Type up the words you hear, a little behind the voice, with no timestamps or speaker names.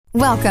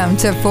Welcome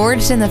to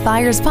Forged in the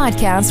Fires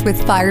podcast with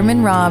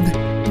Fireman Rob.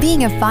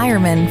 Being a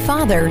fireman,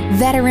 father,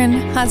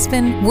 veteran,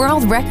 husband,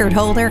 world record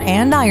holder,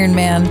 and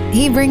Ironman,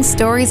 he brings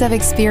stories of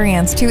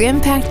experience to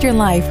impact your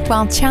life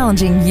while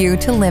challenging you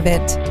to live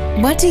it.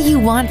 What do you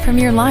want from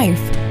your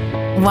life?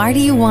 Why do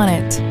you want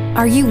it?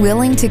 Are you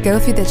willing to go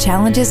through the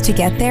challenges to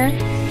get there?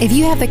 If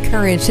you have the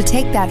courage to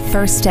take that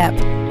first step,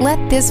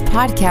 let this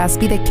podcast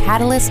be the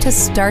catalyst to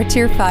start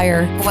your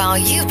fire while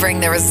you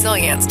bring the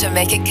resilience to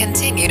make it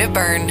continue to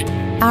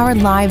burn. Our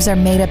lives are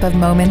made up of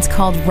moments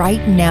called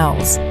right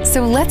nows.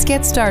 So let's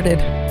get started.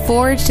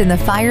 Forged in the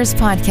Fires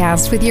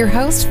podcast with your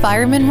host,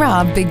 Fireman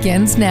Rob,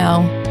 begins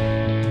now.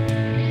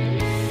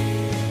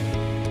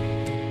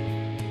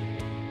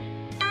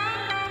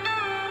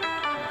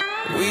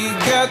 We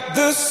got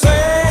the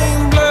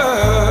same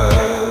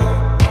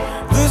blood,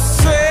 the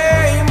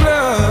same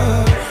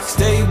blood.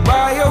 Stay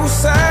by your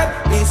side,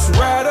 it's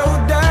ride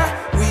or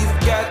die.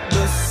 We've got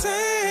the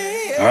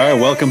same. All right,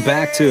 welcome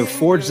back to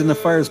Forged in the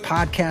Fires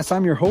podcast.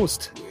 I'm your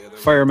host,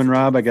 Fireman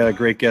Rob. I got a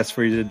great guest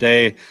for you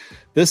today.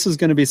 This is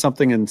going to be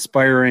something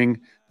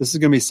inspiring. This is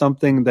going to be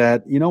something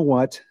that, you know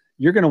what,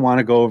 you're going to want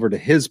to go over to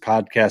his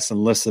podcast and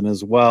listen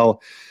as well.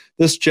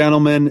 This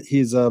gentleman,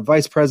 he's a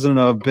vice president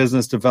of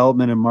business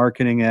development and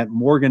marketing at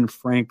Morgan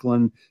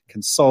Franklin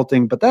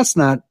Consulting, but that's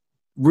not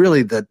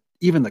really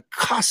even the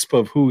cusp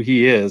of who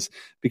he is,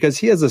 because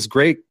he has this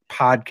great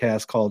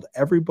podcast called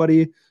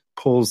Everybody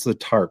Pulls the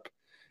Tarp.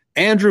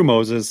 Andrew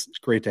Moses, it's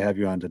great to have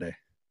you on today.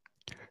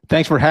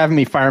 Thanks for having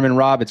me, Fireman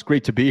Rob. It's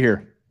great to be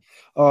here.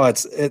 Oh,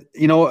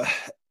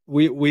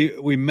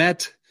 we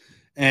met,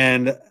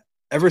 and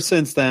ever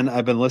since then,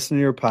 I've been listening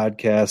to your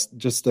podcast.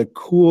 Just a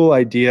cool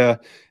idea,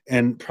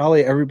 and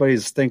probably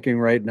everybody's thinking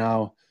right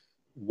now,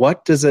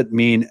 what does it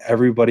mean?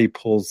 Everybody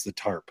pulls the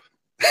tarp.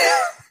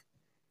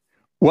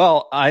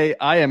 Well, I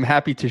am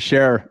happy to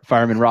share,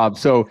 Fireman Rob.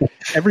 So,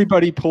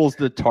 everybody pulls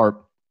the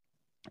tarp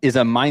is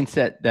a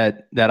mindset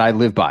that I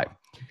live by,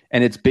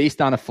 and it's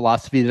based on a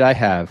philosophy that I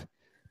have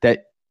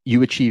that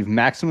you achieve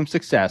maximum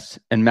success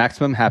and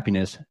maximum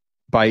happiness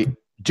by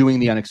doing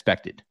the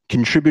unexpected,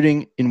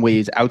 contributing in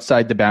ways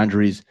outside the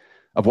boundaries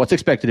of what's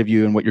expected of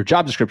you and what your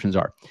job descriptions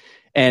are.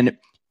 And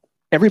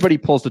everybody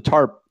pulls the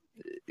tarp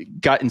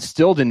got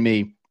instilled in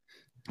me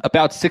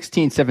about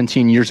 16,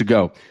 17 years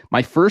ago.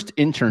 My first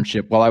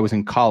internship while I was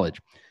in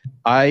college,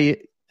 I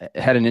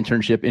had an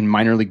internship in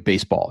minor league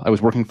baseball. I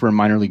was working for a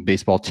minor league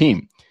baseball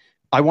team.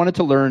 I wanted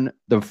to learn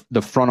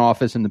the front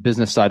office and the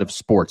business side of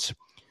sports.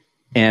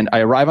 And I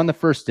arrive on the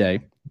first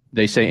day.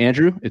 They say,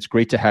 Andrew, it's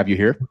great to have you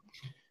here.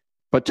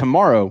 But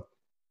tomorrow,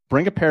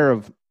 bring a pair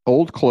of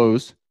old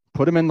clothes,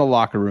 put them in the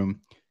locker room,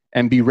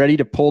 and be ready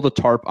to pull the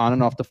tarp on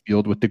and off the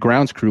field with the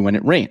grounds crew when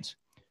it rains.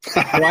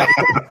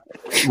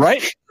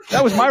 Right?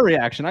 That was my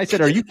reaction. I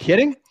said, are you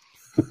kidding?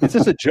 Is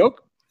this a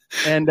joke?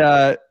 And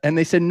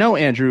they said, no,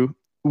 Andrew,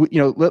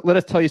 let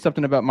us tell you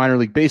something about minor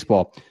league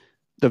baseball.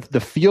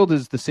 The field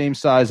is the same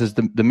size as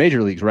the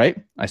major leagues, right?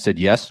 I said,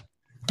 yes.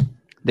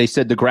 They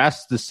said, the grass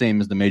is the same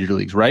as the major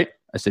leagues, right?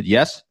 I said,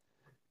 yes.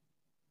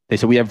 They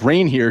said, we have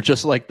rain here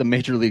just like the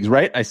major leagues,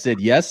 right? I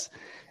said, yes.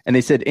 And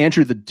they said,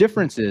 Andrew, the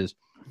difference is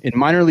in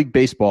minor league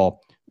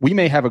baseball, we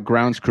may have a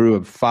grounds crew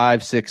of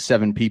 5, 6,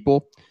 7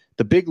 people.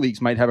 The big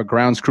leagues might have a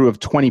grounds crew of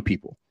 20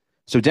 people.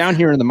 So down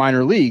here in the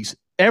minor leagues,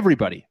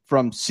 everybody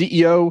from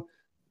CEO,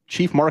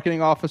 chief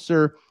marketing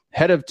officer,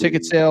 head of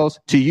ticket sales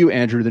to you,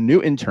 Andrew, the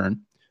new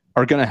intern,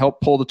 are going to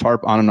help pull the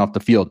tarp on and off the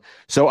field.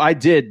 So I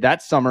did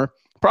that summer,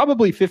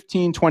 probably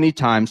 15, 20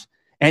 times.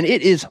 And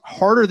it is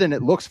harder than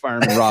it looks,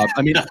 Fireman Rob.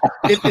 I mean,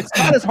 it's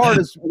not as hard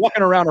as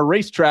walking around a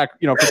racetrack,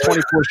 for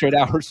 24 straight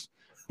hours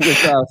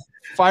with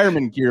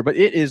fireman gear, but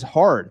it is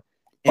hard.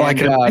 And, I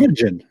can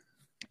imagine.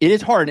 It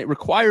is hard. And it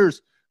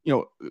requires,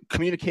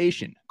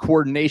 communication,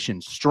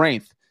 coordination,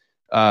 strength,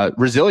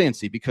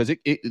 resiliency, because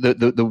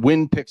the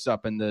wind picks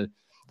up and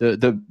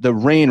the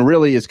rain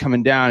really is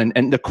coming down,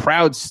 and the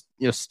crowd's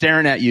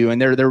staring at you,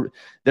 and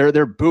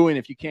they're booing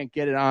if you can't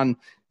get it on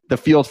the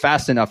field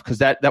fast enough, because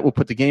that will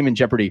put the game in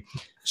jeopardy.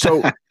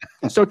 So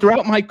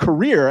throughout my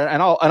career,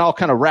 and I'll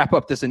kind of wrap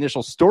up this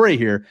initial story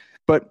here,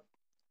 but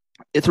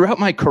throughout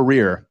my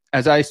career,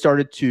 as I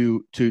started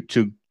to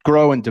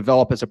grow and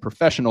develop as a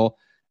professional,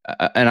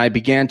 and I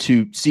began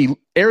to see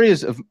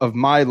areas of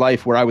my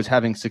life where I was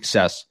having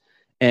success,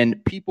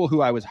 and people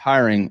who I was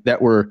hiring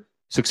that were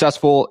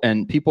successful,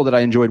 and people that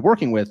I enjoyed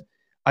working with,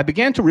 I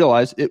began to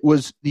realize it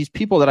was these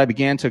people that I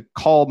began to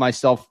call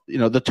myself,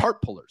 the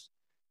tarp pullers,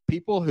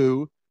 people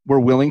who were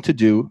willing to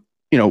do,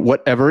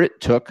 whatever it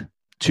took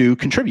to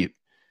contribute,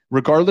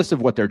 regardless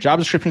of what their job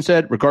description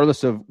said,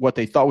 regardless of what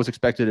they thought was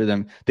expected of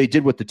them. They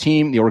did what the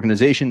team, the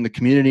organization, the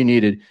community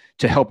needed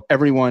to help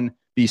everyone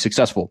be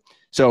successful.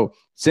 So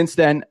since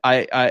then,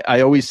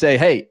 I always say,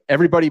 hey,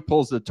 everybody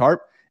pulls the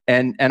tarp,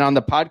 and on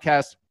the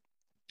podcast,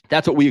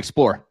 that's what we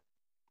explore.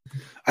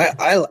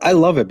 I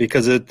love it,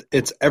 because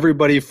it's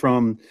everybody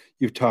from,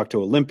 you've talked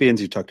to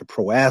Olympians, you've talked to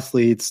pro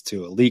athletes,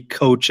 to elite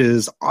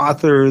coaches,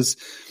 authors.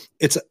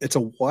 It's a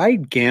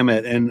wide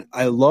gamut, and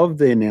I love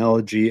the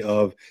analogy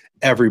of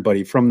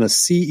everybody from the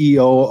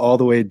CEO all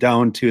the way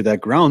down to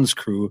that grounds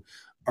crew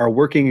are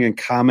working in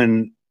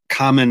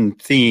common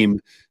theme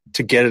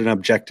to get an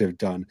objective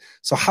done.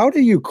 So how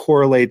do you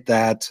correlate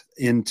that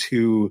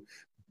into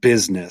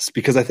business?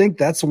 Because I think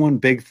that's one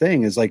big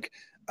thing is like,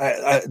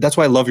 that's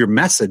why I love your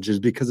message, is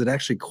because it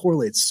actually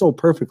correlates so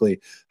perfectly.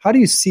 How do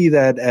you see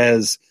that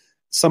as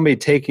somebody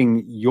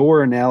taking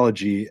your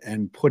analogy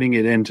and putting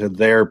it into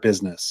their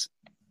business?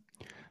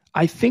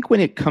 I think when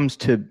it comes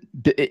to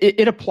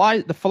it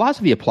applies, the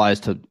philosophy applies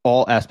to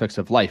all aspects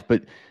of life,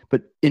 but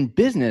in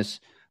business,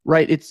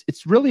 right?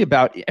 It's really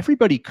about,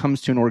 everybody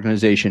comes to an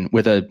organization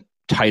with a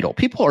title.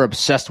 People are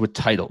obsessed with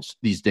titles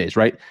these days,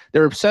 right?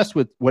 They're obsessed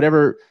with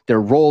whatever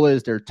their role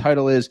is, their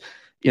title is.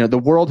 You know, the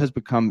world has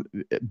become,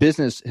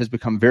 business has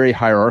become very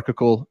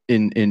hierarchical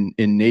in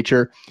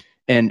nature.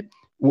 And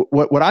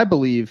what I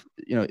believe,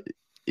 you know,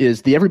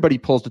 is the everybody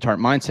pulls the tarp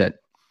mindset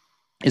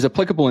is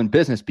applicable in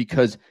business,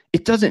 because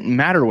it doesn't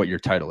matter what your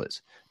title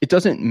is. It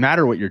doesn't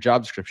matter what your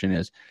job description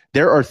is.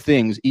 There are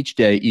things each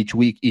day, each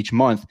week, each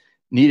month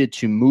needed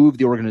to move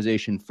the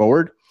organization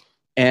forward,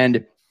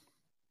 and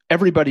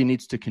everybody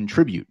needs to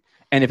contribute.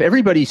 And if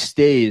everybody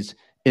stays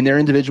in their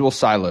individual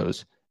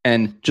silos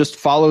and just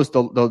follows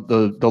the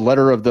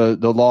letter of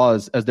the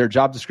laws as their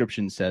job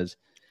description says,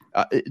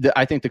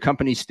 I think the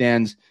company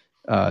stands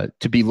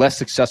to be less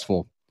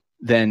successful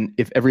than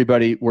if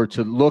everybody were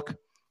to look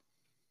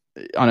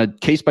on a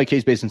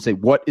case-by-case basis and say,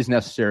 what is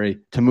necessary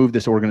to move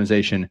this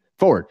organization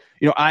forward?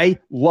 You know, I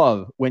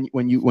love when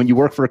you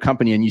work for a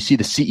company and you see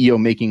the CEO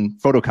making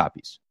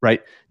photocopies,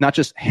 right? Not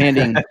just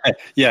handing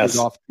yes. it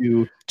off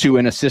to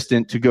an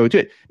assistant to go do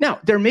it. Now,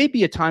 there may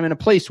be a time and a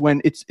place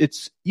when it's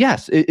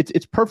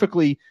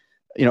perfectly,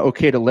 you know,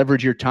 okay to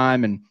leverage your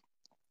time and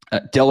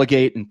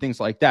delegate and things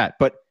like that.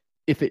 But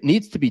if it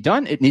needs to be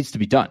done, it needs to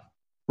be done,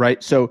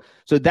 right? So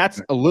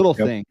that's a little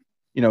thing,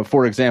 you know,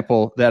 for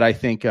example, that I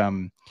think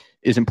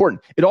is important.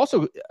 It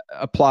also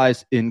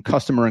applies in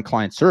customer and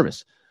client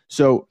service.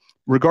 So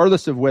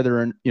regardless of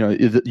whether, you know,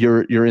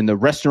 you're in the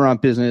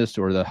restaurant business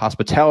or the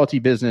hospitality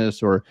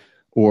business or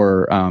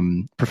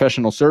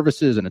professional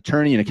services, an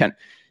attorney, an accountant,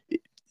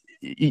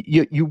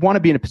 you want to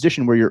be in a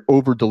position where you're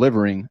over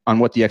delivering on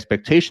what the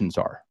expectations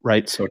are,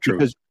 right? So true.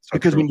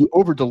 Because when you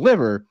over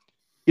deliver,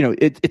 you know,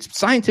 it's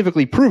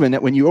scientifically proven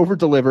that when you over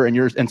deliver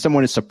and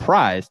someone is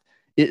surprised,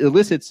 it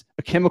elicits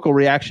a chemical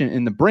reaction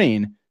in the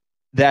brain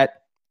that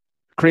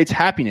creates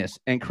happiness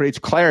and creates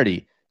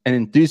clarity and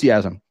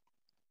enthusiasm.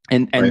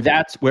 And right.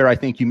 That's where I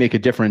think you make a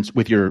difference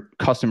with your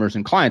customers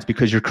and clients,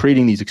 because you're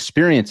creating these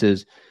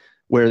experiences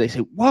where they say,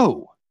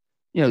 whoa,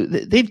 you know,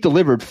 they've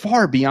delivered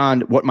far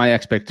beyond what my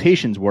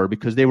expectations were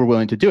because they were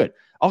willing to do it.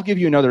 I'll give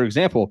you another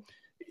example.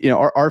 You know,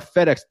 our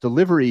FedEx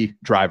delivery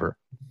driver,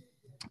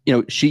 you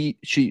know, she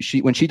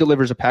when she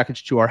delivers a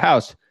package to our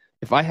house,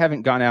 if I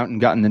haven't gone out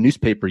and gotten the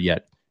newspaper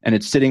yet and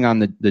it's sitting on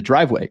the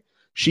driveway,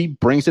 she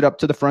brings it up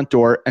to the front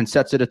door and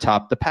sets it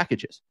atop the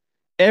packages.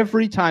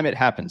 Every time it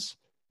happens,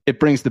 it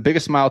brings the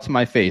biggest smile to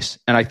my face.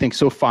 And I think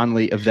so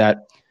fondly of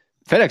that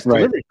FedEx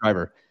delivery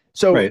driver.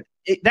 So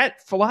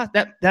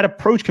that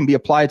approach can be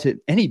applied to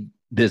any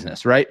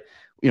business, right?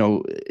 You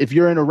know, if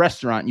you're in a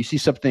restaurant and you see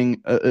something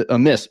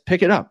amiss,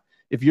 pick it up.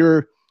 If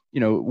you're,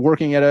 you know,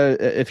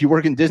 if you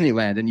work in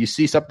Disneyland and you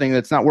see something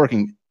that's not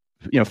working,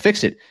 you know,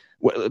 fix it.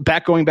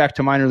 Going back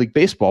to minor league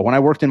baseball, when I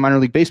worked in minor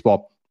league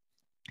baseball,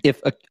 if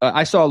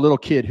I saw a little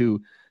kid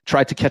who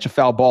tried to catch a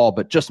foul ball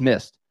but just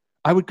missed,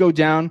 I would go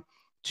down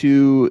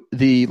to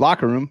the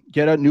locker room,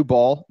 get a new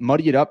ball,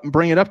 muddy it up, and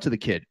bring it up to the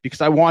kid because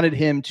I wanted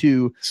him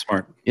to,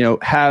 you know,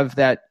 have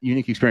that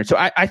unique experience. So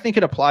I think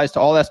it applies to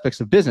all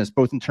aspects of business,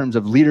 both in terms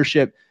of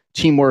leadership,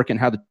 teamwork, and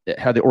how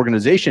the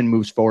organization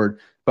moves forward,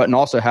 but and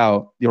also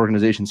how the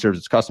organization serves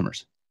its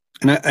customers.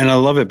 And I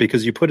love it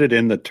because you put it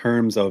in the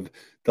terms of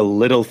the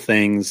little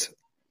things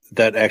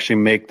that actually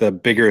make the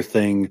bigger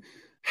thing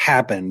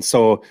happen.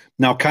 So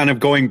now kind of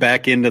going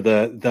back into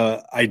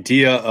the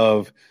idea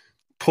of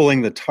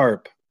pulling the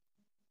tarp,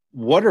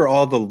 what are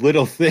all the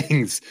little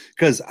things?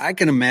 Because I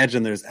can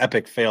imagine there's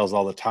epic fails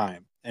all the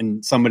time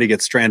and somebody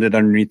gets stranded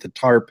underneath the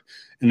tarp.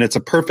 And it's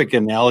a perfect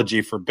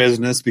analogy for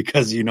business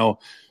because, you know,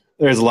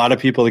 there's a lot of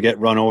people that get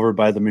run over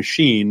by the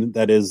machine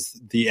that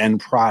is the end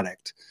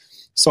product.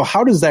 So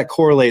how does that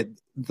correlate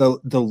the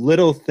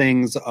little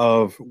things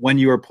of when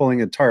you are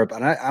pulling a tarp?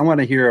 And I want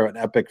to hear an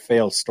epic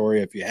fail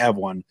story if you have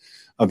one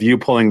of you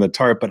pulling the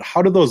tarp, but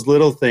how do those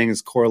little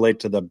things correlate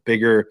to the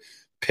bigger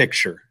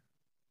picture?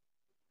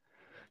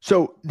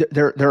 So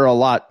there are a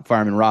lot,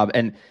 Fireman Rob,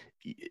 and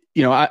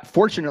you know,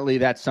 fortunately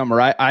that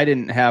summer I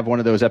didn't have one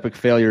of those epic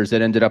failures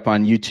that ended up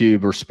on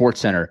YouTube or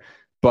SportsCenter,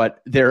 but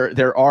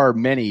there are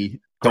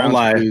many. Don't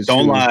lie.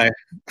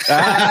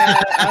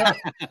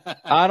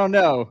 I don't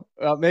know.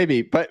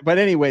 Maybe, but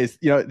anyways,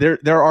 you know,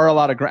 there are a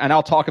lot of, and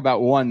I'll talk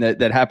about one that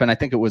happened. I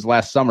think it was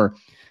last summer.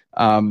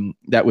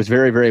 That was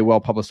very, very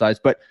well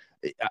publicized. But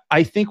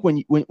I think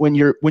when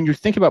you're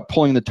thinking about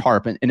pulling the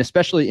tarp, and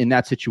especially in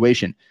that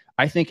situation,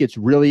 I think it's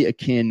really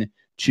akin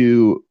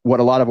to what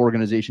a lot of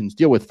organizations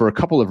deal with for a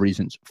couple of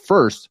reasons.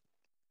 First,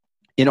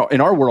 in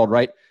our world,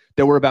 right,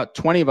 there were about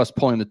 20 of us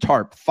pulling the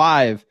tarp.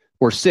 5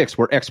 or 6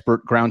 were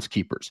expert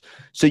groundskeepers.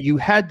 So you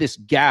had this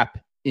gap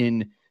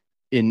in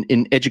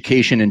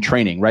education and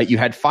training, right? You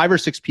had 5 or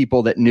 6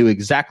 people that knew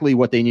exactly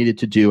what they needed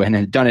to do and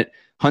had done it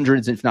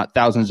hundreds, if not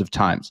thousands of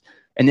times.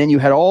 And then you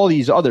had all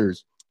these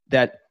others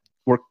that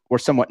were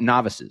somewhat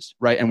novices,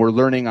 right? And were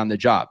learning on the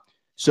job.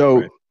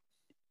 So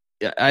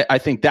I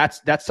think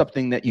that's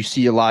something that you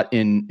see a lot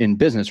in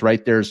business,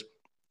 right? There's,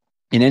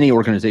 in any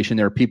organization,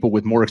 there are people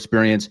with more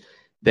experience.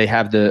 They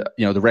have the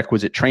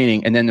requisite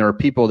training, and then there are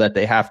people that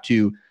they have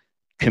to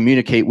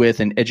communicate with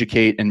and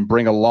educate and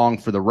bring along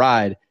for the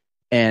ride.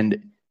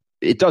 And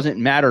it doesn't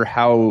matter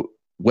how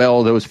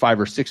well those 5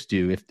 or 6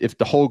 do. If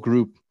the whole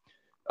group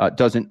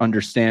doesn't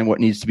understand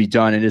what needs to be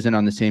done and isn't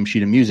on the same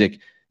sheet of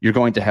music, you're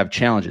going to have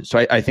challenges.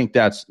 So I think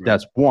that's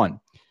one.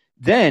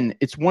 Then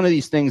it's one of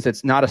these things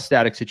that's not a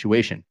static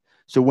situation.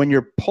 So when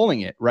you're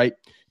pulling it, right,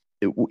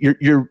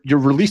 you're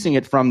releasing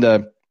it from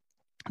the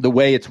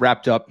way it's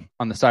wrapped up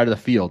on the side of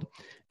the field,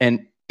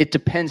 and it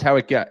depends how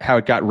it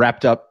got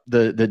wrapped up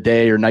the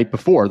day or night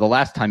before. The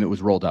last time it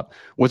was rolled up,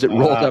 was it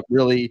rolled up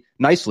really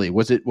nicely?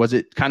 Was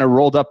it kind of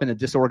rolled up in a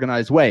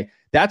disorganized way?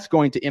 That's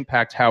going to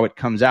impact how it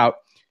comes out,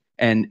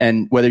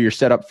 and whether you're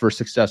set up for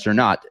success or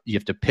not. You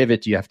have to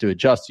pivot, you have to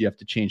adjust, you have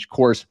to change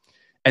course,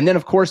 and then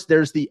of course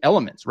there's the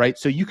elements, right?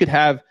 So you could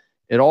have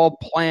it all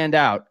planned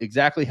out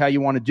exactly how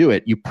you want to do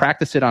it. You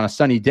practice it on a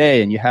sunny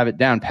day and you have it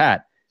down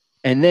pat,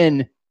 and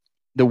then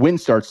the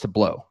wind starts to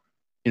blow,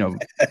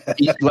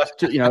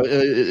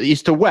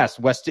 east to west,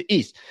 west to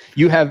east.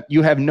 You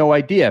have no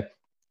idea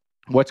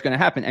what's going to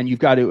happen, and you've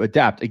got to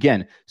adapt.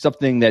 Again,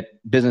 something that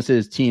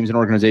businesses, teams, and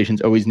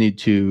organizations always need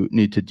to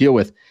deal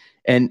with.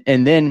 And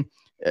then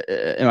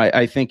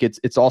I think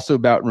it's also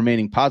about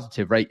remaining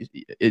positive, right?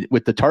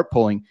 With the tarp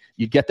pulling,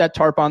 you'd get that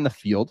tarp on the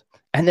field,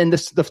 and then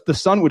the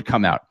sun would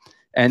come out,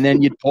 and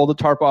then you'd pull the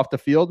tarp off the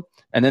field,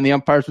 and then the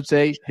umpires would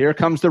say, "Here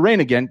comes the rain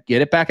again.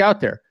 Get it back out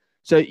there."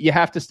 So you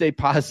have to stay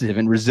positive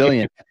and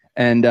resilient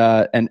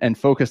and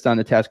focused on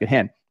the task at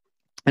hand.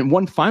 And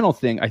one final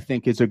thing I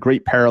think is a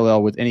great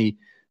parallel with any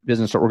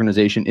business or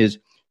organization is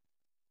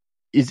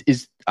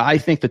I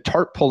think the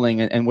tarp pulling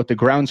and what the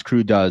grounds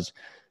crew does,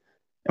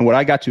 and what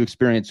I got to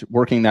experience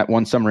working that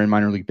one summer in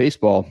minor league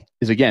baseball,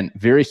 is, again,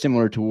 very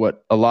similar to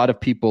what a lot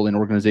of people in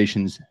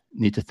organizations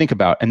need to think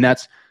about. And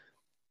that's,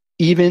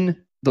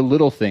 even the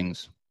little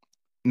things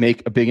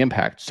make a big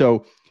impact.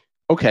 So,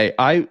 okay,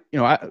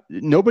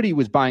 nobody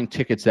was buying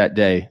tickets that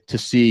day to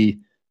see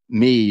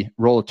me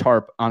roll a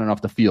tarp on and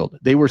off the field.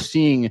 They were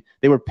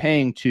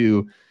paying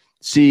to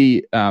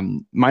see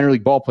minor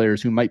league ball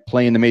players who might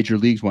play in the major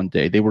leagues one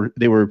day. They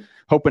were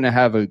hoping to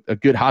have a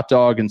good hot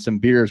dog and some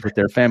beers with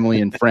their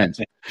family and friends.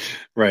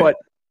 Right.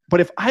 But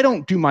if I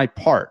don't do my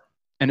part,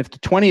 and if the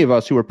 20 of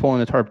us who are pulling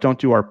the tarp don't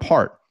do our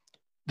part,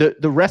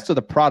 the rest of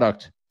the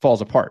product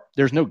falls apart.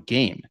 There's no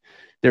game.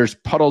 There's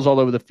puddles all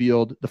over the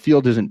field. The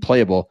field isn't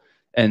playable,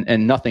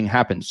 and nothing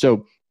happens.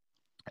 So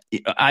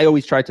I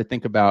always try to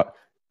think about,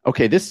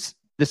 okay, this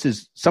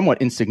is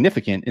somewhat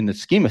insignificant in the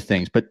scheme of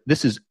things, but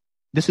this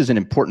is an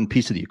important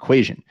piece of the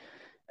equation.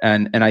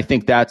 And I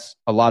think that's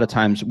a lot of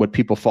times what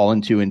people fall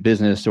into in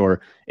business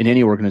or in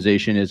any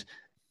organization is,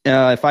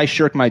 if I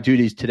shirk my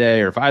duties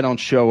today, or if I don't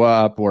show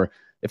up, or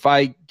if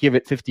I give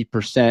it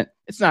 50%,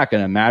 it's not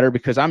going to matter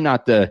because I'm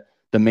not the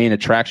main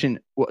attraction.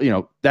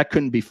 Well, that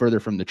couldn't be further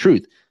from the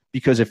truth,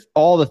 because if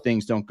all the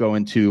things don't go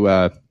into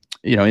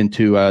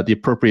the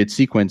appropriate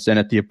sequence and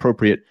at the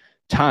appropriate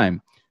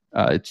time,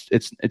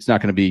 it's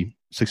not going to be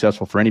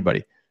successful for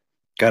anybody.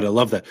 God, I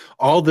love that.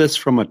 All this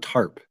from a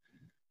tarp.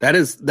 That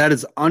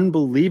is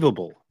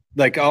unbelievable.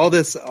 Like all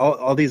these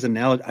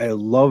analogies.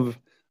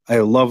 I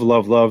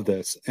love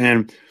this.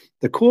 And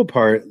the cool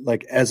part,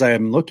 like as I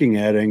am looking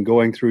at it and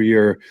going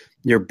through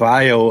your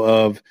bio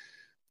of,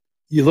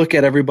 you look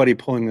at everybody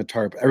pulling the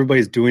tarp,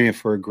 everybody's doing it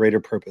for a greater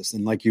purpose.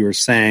 And like you were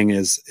saying,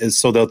 is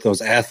so that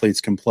those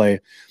athletes can play.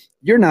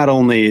 You're not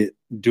only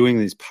doing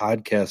these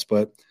podcasts,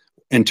 but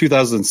in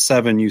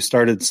 2007, you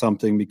started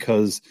something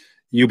because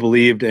you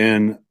believed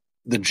in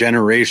the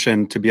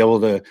generation to be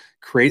able to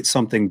create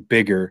something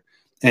bigger.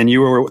 And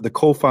you were the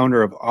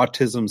co-founder of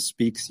Autism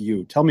Speaks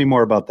You. Tell me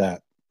more about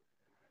that.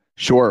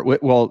 Sure.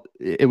 Well,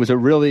 it was a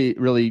really,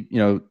 really,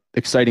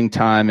 exciting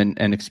time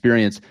and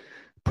experience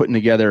putting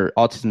together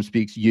Autism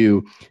Speaks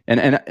You.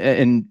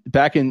 And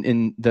back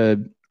in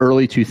the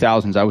early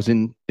 2000s, I was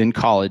in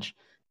college,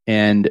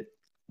 and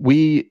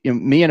me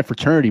and a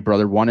fraternity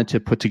brother wanted to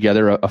put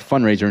together a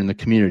fundraiser in the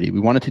community. We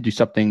wanted to do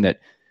something that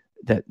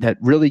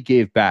really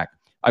gave back.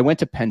 I went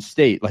to Penn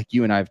State, like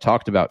you and I have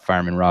talked about,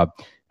 Fireman Rob,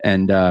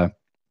 and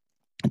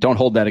don't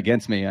hold that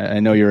against me. I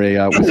know you're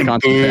a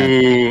Wisconsin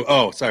fan.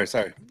 Oh, sorry.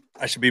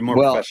 I should be more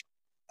professional.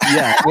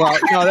 Yeah. Well,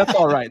 no, that's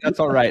all right. That's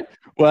all right.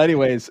 Well,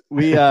 anyways,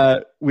 we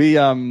wanted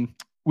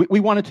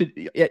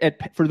to,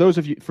 for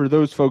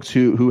those folks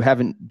who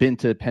haven't been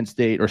to Penn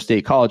State or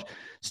State College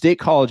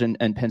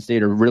and Penn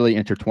State are really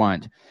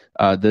intertwined.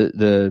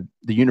 The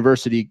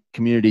university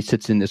community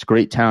sits in this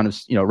great town of,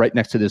 right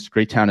next to this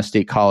great town of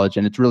State College,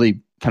 and it's really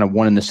kind of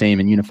one and the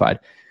same and unified.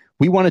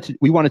 we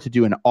wanted to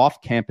do an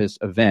off-campus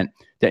event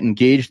that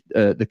engaged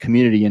the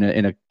community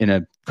in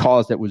a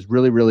cause that was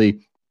really,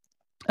 really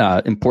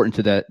important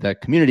to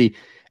that community.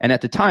 And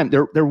at the time,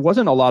 there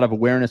wasn't a lot of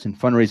awareness and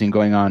fundraising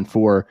going on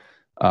for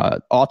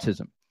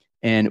autism.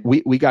 And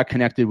we got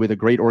connected with a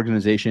great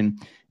organization,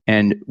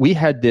 and we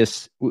had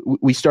this.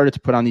 We started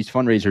to put on these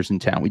fundraisers in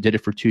town. We did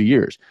it for 2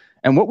 years,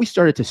 and what we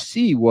started to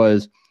see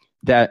was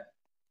that,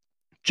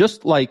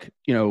 just like,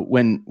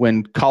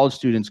 when college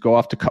students go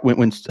off to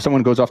when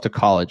someone goes off to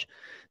college,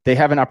 they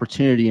have an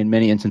opportunity in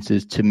many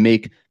instances to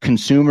make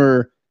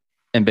consumer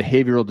and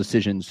behavioral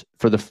decisions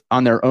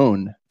on their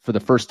own for the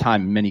first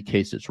time in many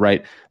cases,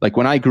 right? Like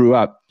when I grew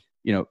up,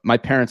 my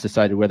parents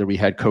decided whether we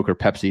had Coke or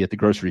Pepsi at the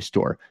grocery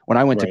store. When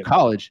I went to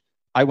college,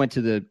 I went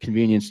to the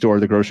convenience store,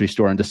 the grocery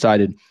store, and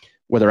decided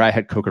whether I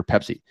had Coke or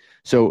Pepsi.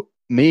 So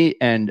me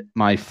and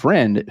my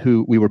friend,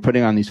 who we were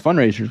putting on these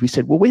fundraisers, we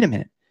said, well, wait a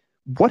minute.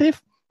 What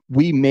if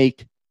we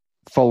make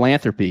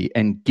philanthropy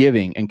and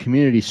giving and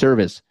community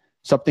service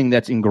something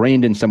that's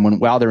ingrained in someone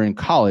while they're in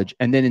college,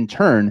 and then in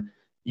turn,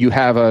 you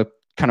have a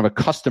kind of a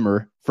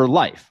customer for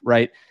life,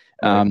 right?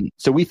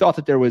 So we thought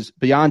that there was,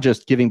 beyond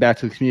just giving back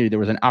to the community, there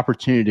was an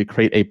opportunity to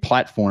create a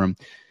platform.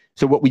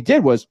 So what we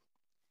did was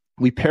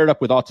we paired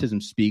up with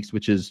Autism Speaks,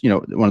 which is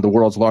one of the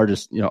world's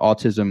largest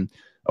autism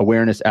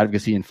awareness,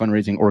 advocacy, and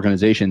fundraising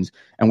organizations,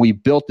 and we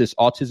built this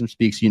Autism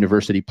Speaks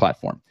University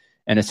platform.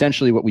 And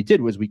essentially, what we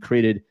did was we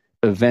created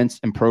events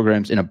and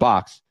programs in a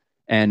box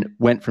and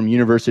went from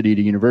university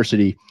to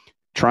university,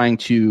 trying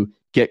to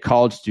get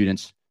college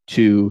students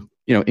to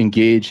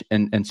engage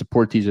and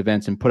support these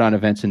events and put on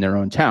events in their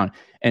own town.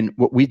 And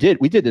what we did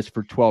this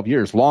for 12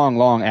 years,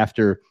 long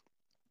after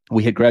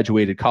we had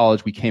graduated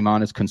college. We came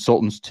on as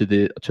consultants to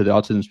the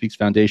Autism Speaks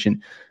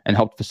Foundation and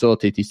helped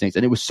facilitate these things.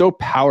 And it was so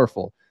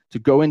powerful to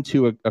go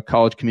into a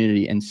college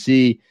community and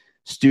see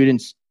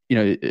students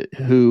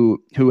who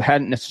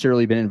hadn't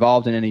necessarily been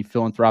involved in any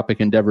philanthropic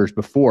endeavors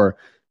before,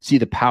 see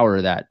the power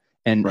of that.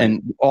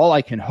 And all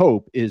I can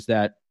hope is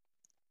that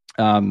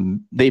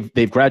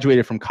they've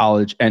graduated from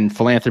college, and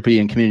philanthropy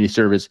and community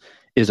service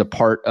is a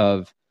part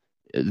of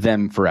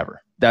them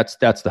forever. That's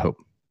the hope.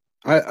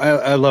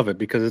 I love it,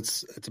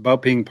 because it's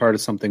about being part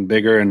of something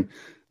bigger. And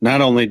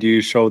not only do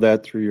you show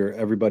that through your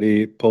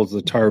Everybody Pulls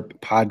the Tarp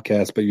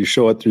podcast, but you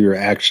show it through your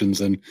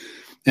actions. And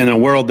in a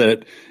world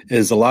that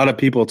is a lot of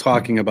people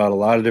talking about a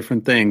lot of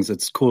different things,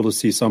 it's cool to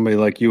see somebody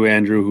like you,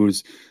 Andrew,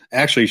 who's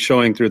actually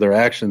showing through their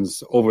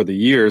actions over the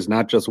years,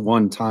 not just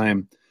one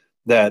time,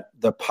 that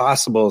the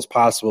possible is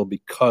possible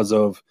because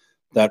of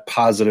that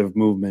positive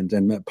movement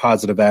and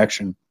positive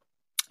action.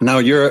 Now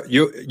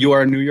you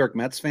are a New York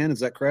Mets fan, is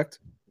that correct?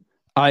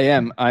 I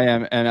am,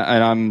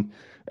 and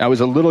I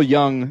was a little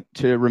young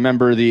to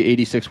remember the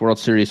 '86 World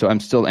Series, so I'm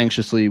still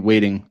anxiously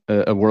waiting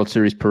a World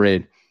Series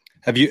parade.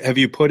 Have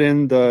you put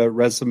in the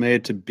resume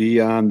to be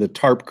on the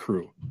tarp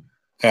crew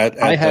at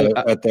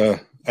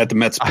the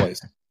Mets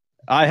place?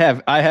 I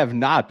have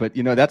not, but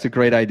that's a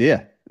great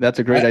idea. That's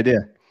a great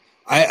idea.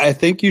 I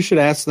think you should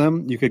ask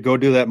them. You could go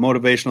do that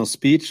motivational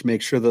speech,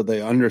 make sure that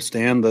they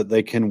understand that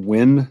they can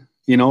win,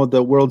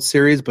 the World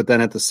Series, but then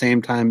at the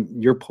same time,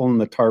 you're pulling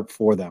the tarp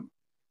for them.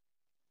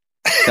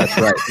 That's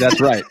right.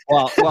 That's right.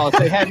 Well, if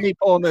they had me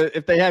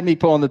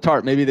pulling the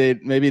tarp, maybe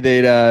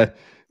they'd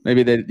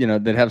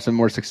have some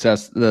more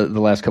success the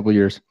last couple of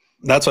years.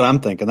 That's what I'm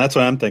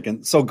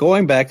thinking. So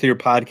going back to your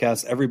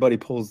podcast, Everybody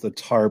Pulls the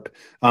Tarp.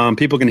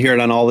 People can hear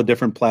it on all the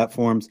different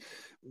platforms.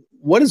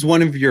 What is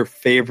one of your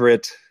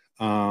favorite,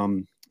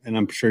 and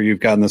I'm sure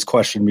you've gotten this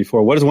question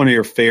before, what is one of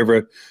your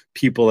favorite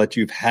people that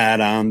you've had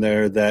on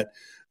there that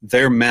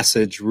their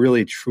message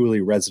really, truly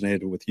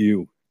resonated with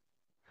you?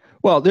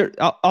 Well,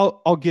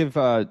 I'll give,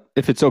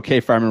 if it's okay,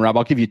 Fireman Rob,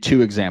 I'll give you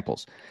two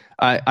examples.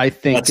 I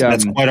think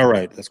that's quite all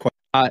right. That's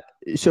quite.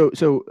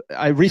 So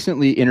I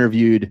recently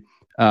interviewed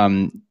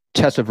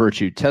Tessa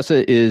Virtue.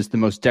 Tessa is the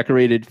most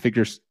decorated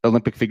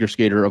Olympic figure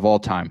skater of all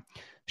time.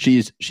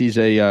 She's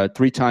a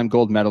 3-time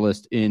gold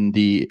medalist in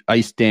the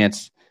ice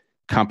dance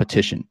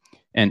competition,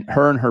 and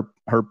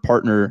her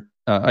partner,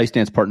 ice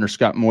dance partner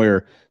Scott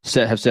Moyer,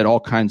 have set all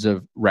kinds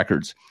of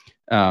records.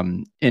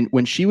 And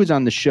when she was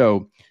on the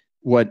show,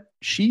 what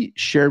she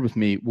shared with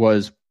me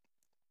was,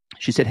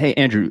 she said, "Hey,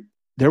 Andrew,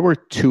 there were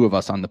 2 of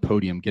us on the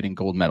podium getting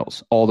gold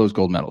medals, all those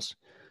gold medals.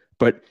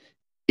 But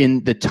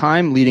in the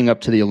time leading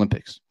up to the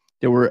Olympics,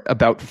 there were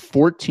about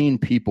 14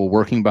 people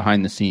working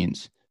behind the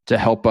scenes to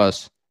help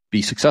us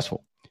be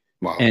successful."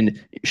 Wow. And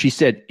she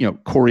said,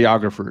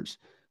 choreographers,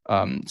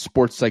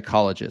 sports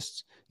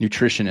psychologists,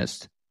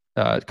 nutritionists,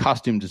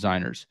 costume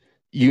designers,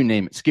 you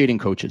name it, skating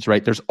coaches,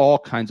 right? There's all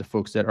kinds of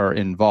folks that are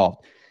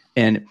involved.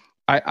 And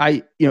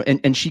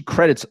and she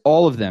credits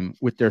all of them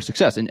with their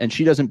success. And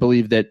she doesn't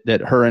believe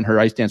that her and her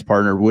ice dance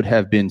partner would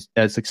have been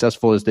as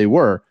successful as they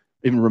were,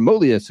 even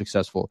remotely as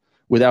successful,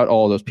 without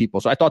all those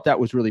people. So I thought that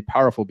was really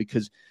powerful,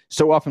 because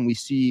so often we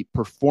see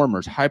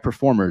performers, high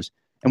performers,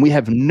 and we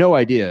have no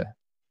idea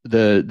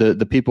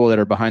the people that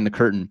are behind the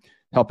curtain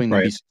helping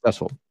them be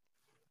successful.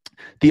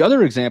 The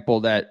other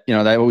example that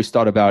I always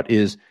thought about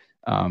is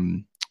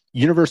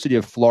University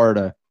of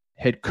Florida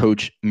head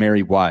coach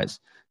Mary Wise.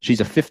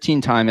 She's a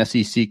 15-time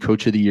SEC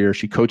Coach of the Year.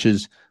 She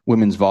coaches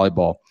women's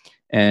volleyball.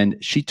 And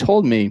she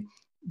told me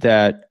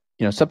that,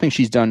 something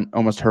she's done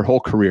almost her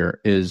whole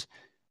career is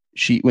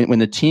when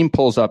the team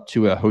pulls up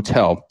to a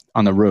hotel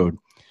on the road,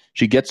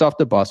 she gets off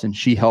the bus and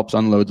she helps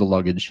unload the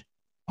luggage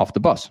off the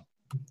bus.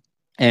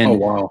 And oh,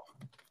 wow.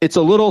 It's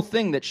a little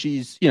thing that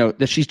she's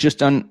just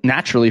done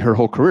naturally her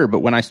whole career. But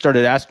when I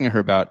started asking her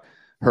about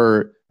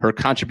her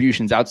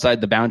contributions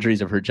outside the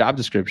boundaries of her job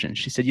description,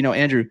 she said,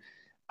 Andrew,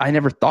 I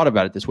never thought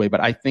about it this way,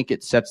 but I think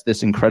it sets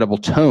this incredible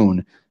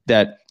tone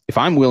that if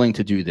I'm willing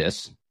to do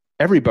this,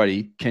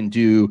 everybody can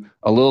do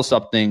a little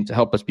something to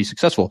help us be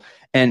successful.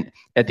 And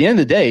at the end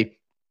of the day,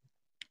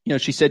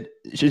 she said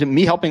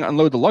me helping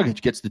unload the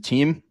luggage gets the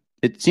team.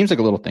 It seems like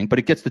a little thing, but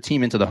it gets the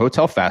team into the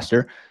hotel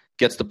faster,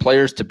 gets the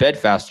players to bed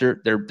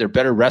faster. They're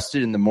better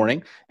rested in the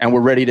morning, and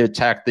we're ready to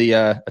attack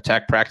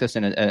practice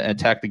and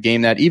attack the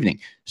game that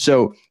evening.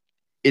 So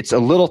it's a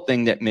little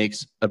thing that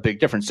makes a big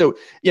difference. So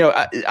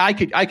I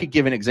could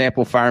give an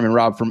example, Fireman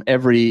Rob, from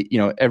every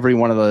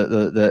one of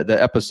the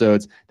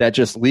episodes that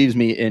just leaves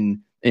me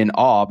in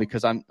awe,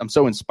 because I'm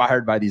so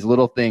inspired by these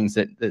little things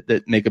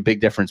that make a big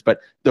difference. But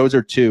those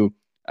are two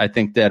I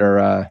think that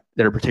are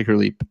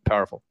particularly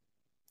powerful.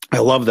 I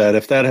love that.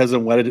 If that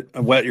hasn't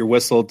wet your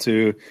whistle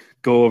to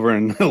go over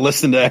and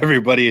listen to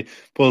everybody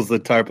pulls the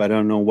tarp, I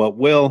don't know what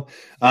will.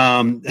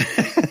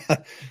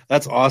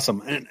 That's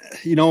awesome. And,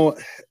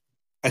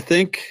 I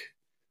think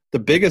the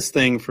biggest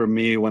thing for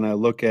me when I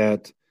look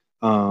at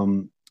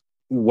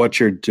what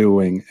you're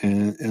doing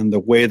and the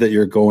way that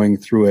you're going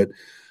through it,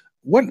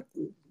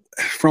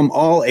 from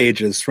all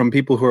ages, from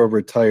people who are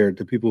retired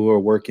to people who are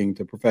working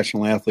to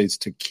professional athletes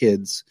to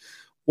kids,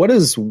 what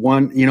is the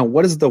one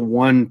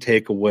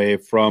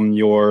takeaway from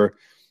your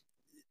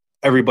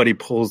everybody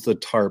pulls the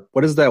tarp?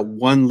 What is that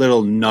one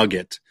little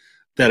nugget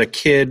that a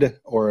kid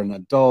or an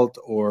adult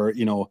or,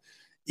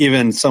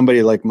 even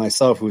somebody like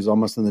myself who's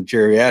almost in the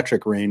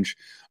geriatric range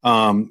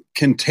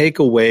can take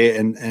away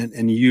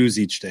and use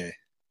each day?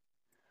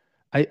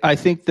 I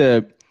think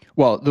the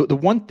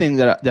one thing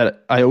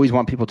that I always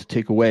want people to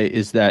take away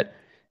is that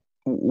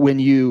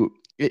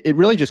it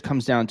really just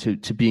comes down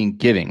to being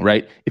giving,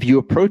 right? If you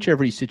approach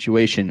every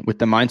situation with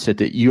the mindset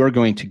that you are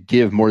going to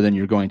give more than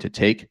you're going to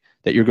take,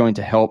 that you're going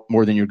to help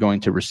more than you're going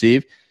to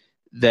receive,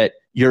 that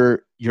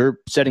you're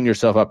setting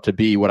yourself up to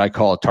be what I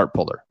call a tarp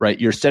puller, right?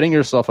 You're setting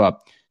yourself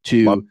up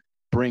to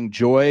bring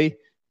joy,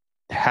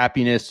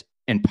 happiness,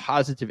 and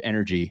positive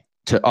energy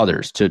to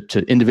others, to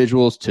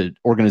individuals, to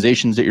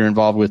organizations that you're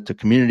involved with, to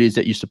communities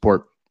that you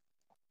support.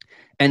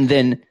 And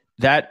then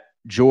that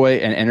joy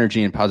and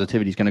energy and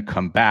positivity is going to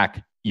come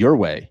back your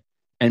way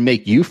and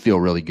make you feel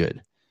really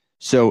good.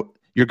 So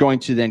you're going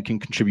to then can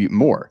contribute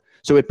more.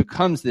 So it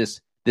becomes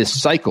this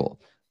cycle.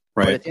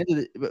 Right.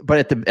 But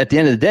at the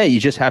end of the day, you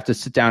just have to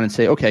sit down and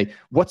say, okay,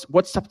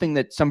 what's something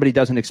that somebody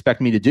doesn't expect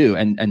me to do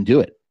and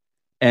do it.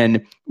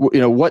 And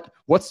here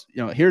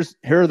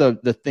are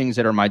the things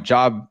that are my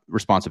job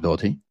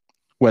responsibility,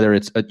 whether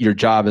it's your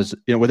job as,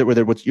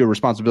 whether what your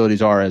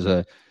responsibilities are as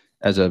a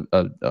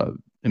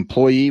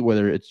employee,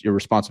 whether it's your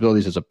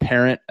responsibilities as a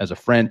parent, as a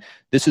friend.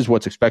 This is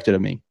what's expected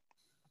of me.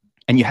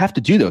 And you have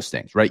to do those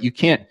things, right?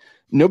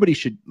 Nobody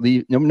should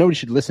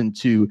listen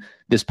to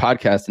this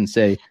podcast and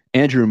say,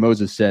 Andrew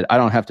Moses said, I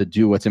don't have to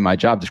do what's in my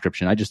job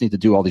description. I just need to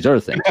do all these other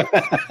things.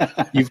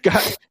 You've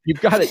got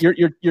it.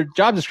 Your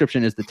job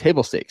description is the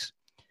table stakes.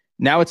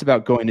 Now it's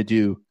about going to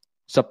do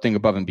something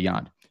above and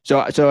beyond.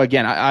 So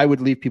again, I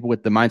would leave people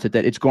with the mindset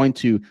that it's going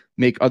to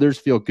make others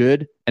feel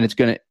good, and it's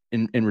going to,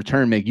 in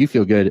return, make you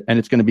feel good. And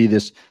it's going to be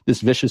this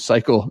vicious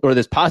cycle, or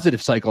this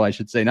positive cycle, I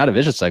should say, not a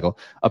vicious cycle,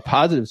 a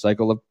positive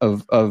cycle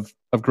of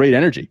great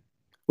energy.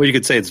 Well, you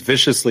could say it's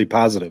viciously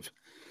positive.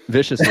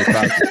 Viciously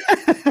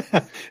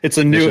positive.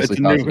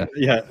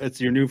 It's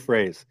your new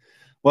phrase.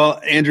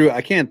 Well, Andrew,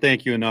 I can't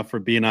thank you enough for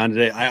being on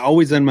today. I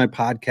always end my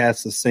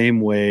podcast the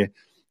same way.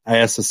 I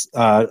ask this,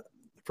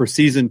 for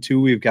season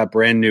 2, we've got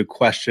brand new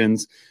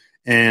questions,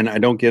 and I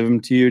don't give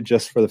them to you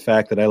just for the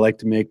fact that I like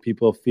to make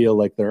people feel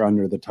like they're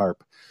under the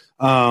tarp.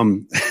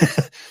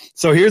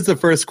 So here's the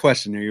first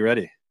question. Are you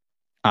ready?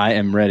 I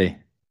am ready.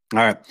 All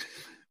right.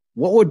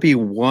 What would be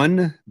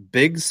one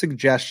big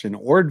suggestion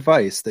or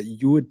advice that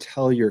you would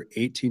tell your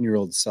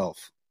 18-year-old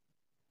self?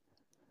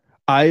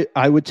 I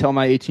would tell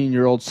my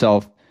 18-year-old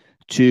self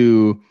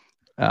to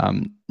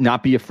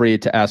not be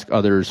afraid to ask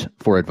others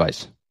for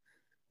advice.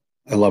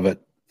 I love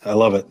it.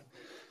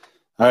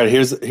 All right,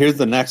 here's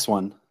the next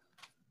one.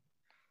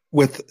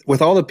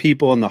 With all the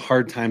people and the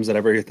hard times that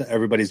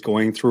everybody's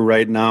going through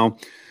right now,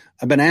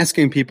 I've been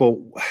asking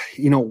people,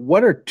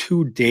 what are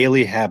 2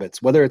 daily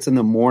habits, whether it's in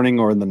the morning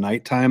or in the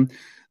nighttime,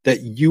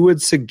 that you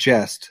would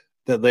suggest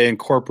that they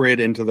incorporate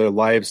into their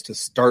lives to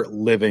start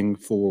living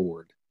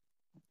forward?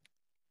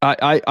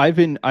 I've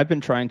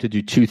been trying to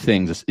do 2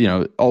 things,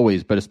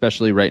 always, but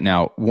especially right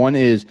now. One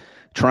is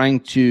trying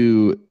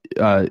to,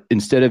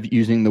 instead of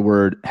using the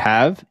word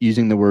have,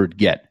 using the word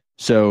get.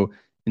 So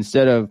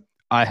instead of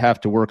I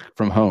have to work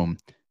from home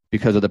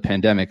because of the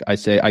pandemic, I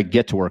say I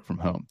get to work from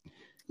home.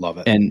 Love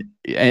it.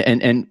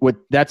 And what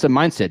that's a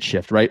mindset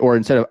shift, right? Or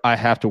instead of I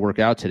have to work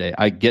out today,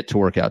 I get to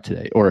work out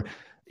today. Or,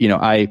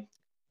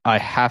 I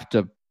have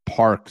to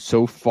park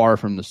so far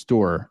from the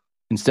store.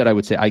 Instead, I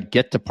would say I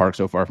get to park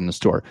so far from the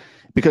store,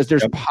 because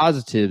there's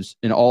positives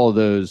in all of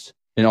those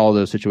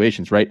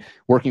situations, right?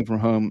 Working from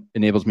home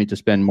enables me to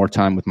spend more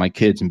time with my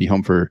kids and be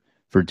home for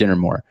dinner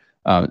more.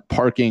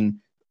 Parking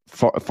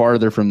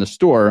farther from the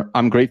store,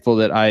 I'm grateful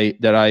that I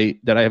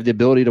have the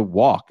ability to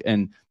walk,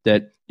 and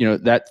that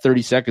that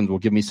 30 seconds will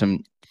give me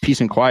some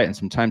peace and quiet and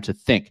some time to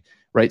think,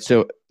 right?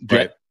 So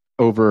get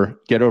over,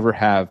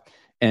 have.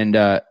 And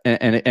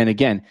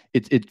again,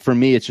 it for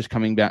me, it's just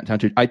coming back down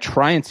to, I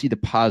try and see the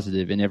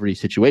positive in every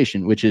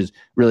situation, which is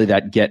really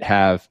that get,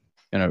 have,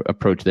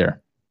 approach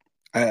there.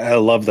 I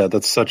love that.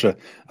 That's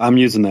I'm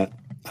using that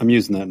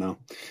now.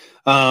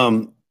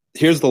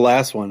 Here's the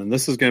last one, and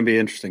this is going to be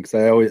interesting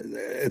because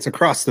it's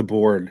across the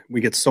board.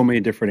 We get so many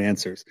different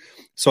answers.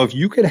 So if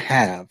you could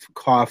have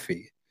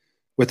coffee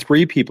with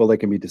 3 people that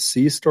can be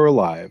deceased or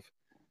alive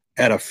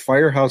at a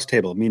firehouse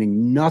table,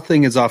 meaning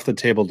nothing is off the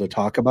table to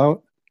talk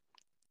about,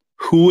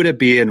 who would it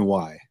be and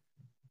why?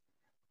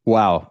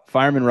 Wow.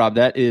 Fireman Rob,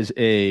 that is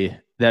a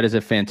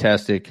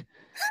fantastic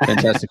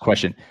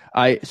question.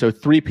 So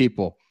 3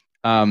 people.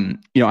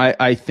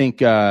 I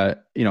think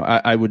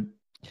I would.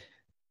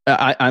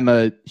 I'm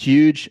a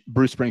huge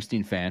Bruce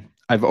Springsteen fan.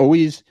 I've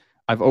always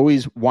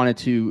wanted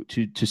to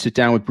sit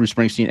down with Bruce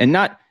Springsteen and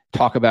not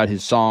talk about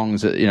his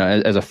songs.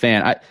 As a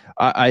fan,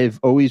 I've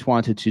always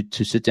wanted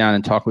to sit down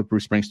and talk with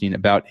Bruce Springsteen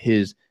about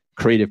his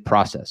creative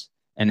process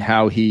and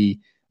how he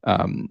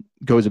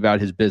goes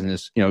about his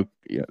business,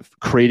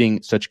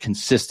 creating such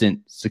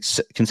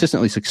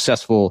consistently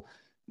successful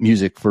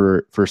music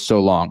for so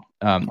long.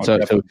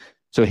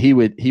 So he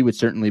would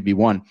certainly be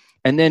one.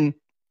 And then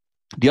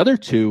the other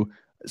 2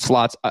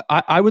 slots,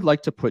 I would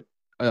like to put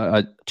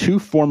 2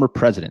 former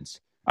presidents.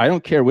 I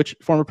don't care which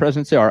former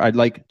presidents they are. I'd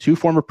like 2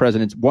 former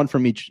presidents, one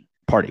from each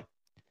party.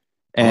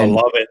 And I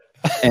love it.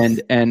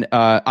 and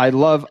I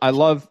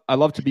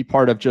love to be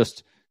part of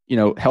just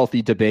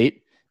healthy debate.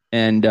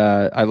 And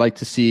I like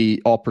to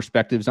see all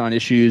perspectives on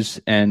issues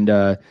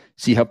and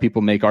see how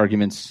people make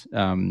arguments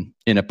in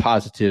a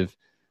positive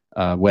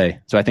way.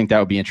 So I think that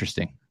would be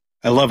interesting.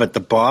 I love it. The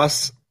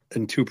boss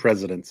and 2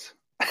 presidents.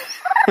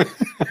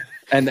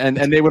 and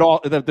they would all,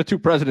 the 2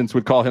 presidents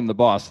would call him the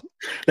boss.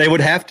 They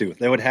would have to.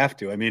 I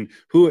mean,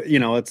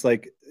 it's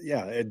like,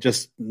 it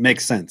just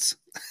makes sense.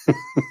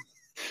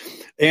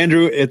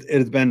 Andrew, it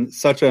has been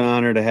such an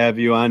honor to have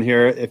you on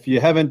here. If you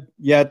haven't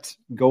yet,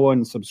 go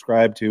and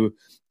subscribe to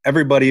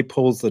Everybody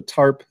Pulls the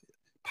Tarp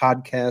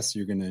podcast.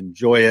 You're going to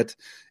enjoy it.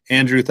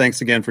 Andrew,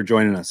 thanks again for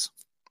joining us.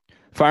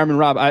 Fireman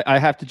Rob, I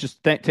have to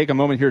just take a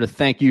moment here to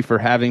thank you for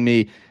having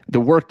me.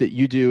 The work that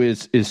you do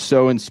is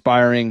so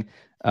inspiring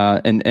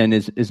and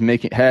is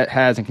making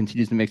has and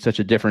continues to make such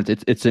a difference.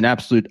 It's an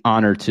absolute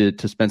honor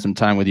to spend some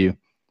time with you.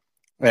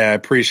 Yeah, I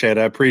appreciate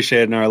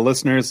it. And our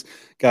listeners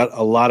got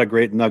a lot of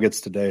great nuggets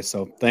today.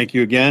 So thank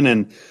you again.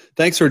 And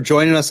thanks for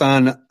joining us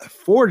on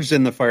Forged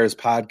in the Fires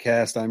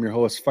podcast. I'm your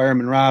host,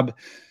 Fireman Rob.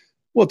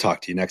 We'll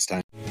talk to you next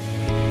time.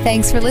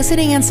 Thanks for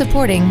listening and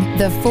supporting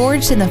the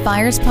Forged in the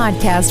Fires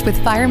podcast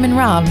with Fireman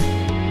Rob.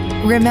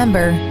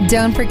 Remember,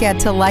 don't forget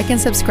to like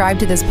and subscribe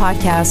to this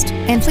podcast,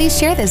 and please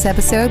share this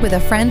episode with a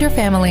friend or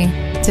family.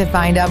 To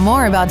find out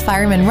more about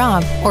Fireman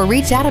Rob or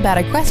reach out about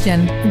a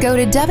question, go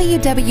to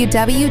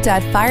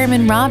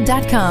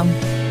www.firemanrob.com.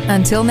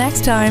 Until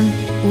next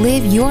time,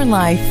 live your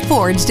life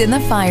forged in the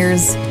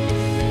fires.